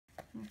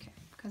Okay,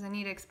 because I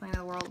need to explain to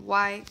the world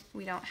why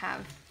we don't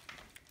have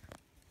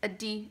a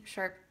D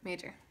sharp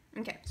major.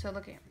 Okay, so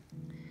look here.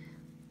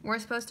 We're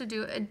supposed to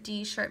do a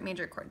D sharp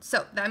major chord.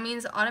 So that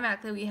means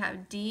automatically we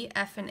have D,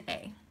 F, and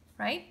A,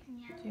 right?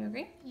 Yeah. Do you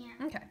agree? Yeah.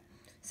 Okay.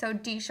 So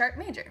D sharp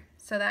major.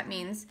 So that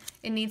means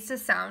it needs to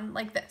sound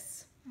like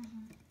this.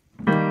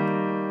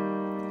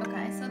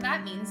 Okay, so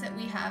that means that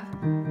we have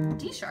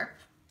D sharp.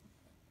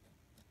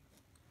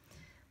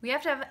 We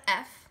have to have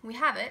F. We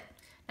have it.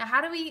 Now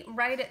how do we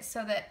write it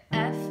so that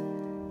F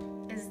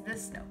is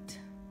this note?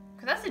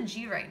 Because that's a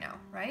G right now,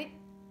 right?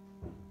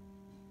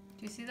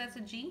 Do you see that's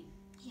a G?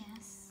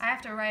 Yes. I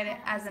have to write it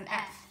as an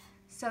F.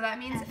 So that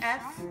means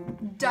F F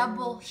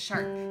double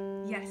sharp.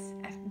 Yes,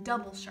 F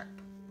double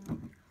sharp.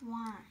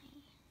 Why?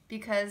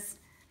 Because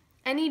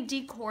any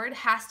D chord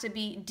has to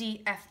be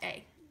D, F,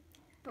 A.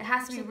 But It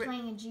has to be we're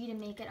playing a G to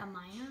make it a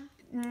minor?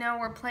 No,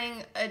 we're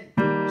playing a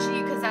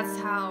G because that's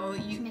how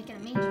you... To make it a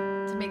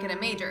major. To make it a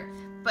major.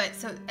 But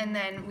so, and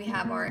then we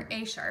have our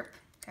A sharp.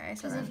 Okay,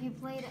 so Because if you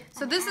played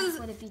so an this F, is...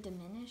 would it be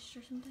diminished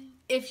or something?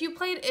 If you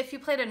played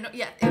a note,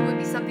 yeah, it would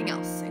be something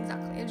else.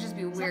 Exactly. It would just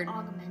be Is weird. that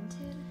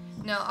augmented?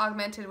 No,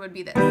 augmented would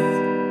be this.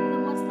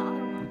 Then what's the other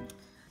one?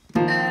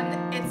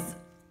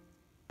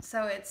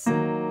 It's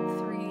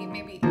 3,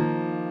 maybe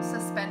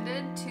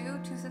suspended, 2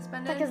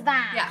 suspended. What is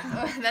that?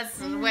 Yeah,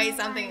 that's way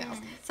something else.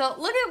 So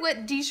look at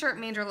what D sharp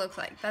major looks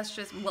like. That's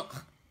just,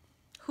 ugh.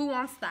 Who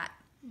wants that?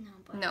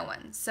 Nobody. No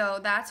one. So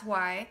that's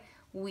why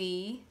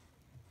we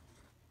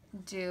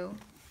do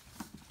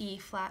E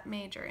flat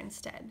major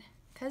instead.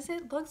 Because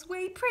it looks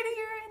way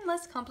prettier and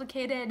less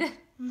complicated.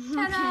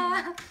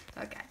 Ta-da!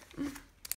 Okay.